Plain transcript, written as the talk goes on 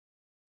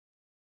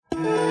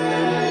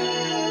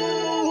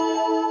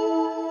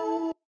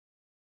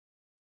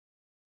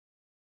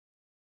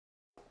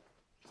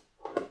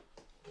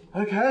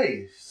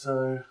Okay,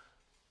 so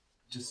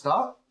just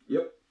start?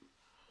 Yep.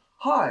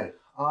 Hi,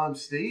 I'm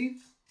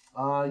Steve.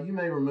 You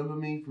may remember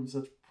me from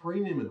such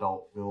premium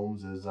adult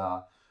films as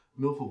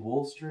MILF of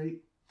Wall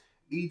Street,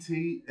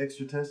 E.T.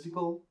 Extra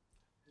Testicle,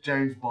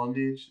 James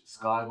Bondage,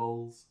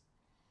 Skyballs,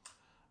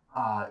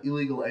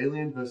 Illegal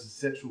Alien vs.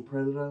 Sexual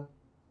Predator,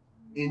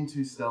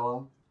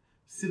 Interstellar,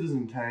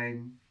 Citizen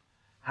Kane,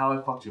 How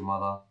I Fucked Your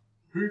Mother,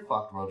 Who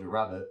Fucked Roger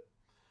Rabbit,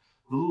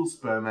 The Little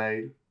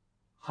Spermaid,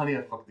 Honey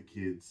I Fucked the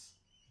Kids,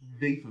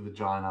 V for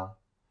Vagina,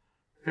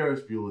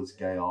 Ferris Bueller's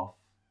Gay Off,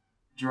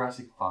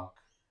 Jurassic Fuck,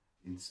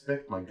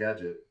 Inspect My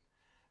Gadget,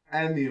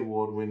 and the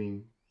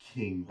award-winning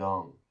King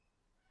Dong.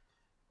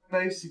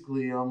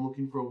 Basically, I'm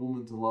looking for a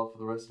woman to love for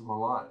the rest of my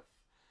life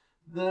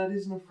that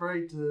isn't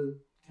afraid to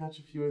catch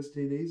a few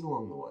STDs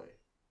along the way.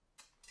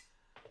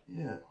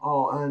 Yeah.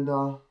 Oh, and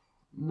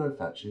no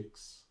fat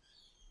chicks.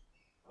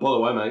 By the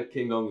way, mate,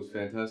 King Dong was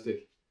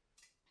fantastic.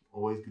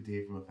 Always good to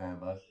hear from a fan,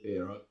 bud. Yeah,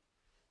 right.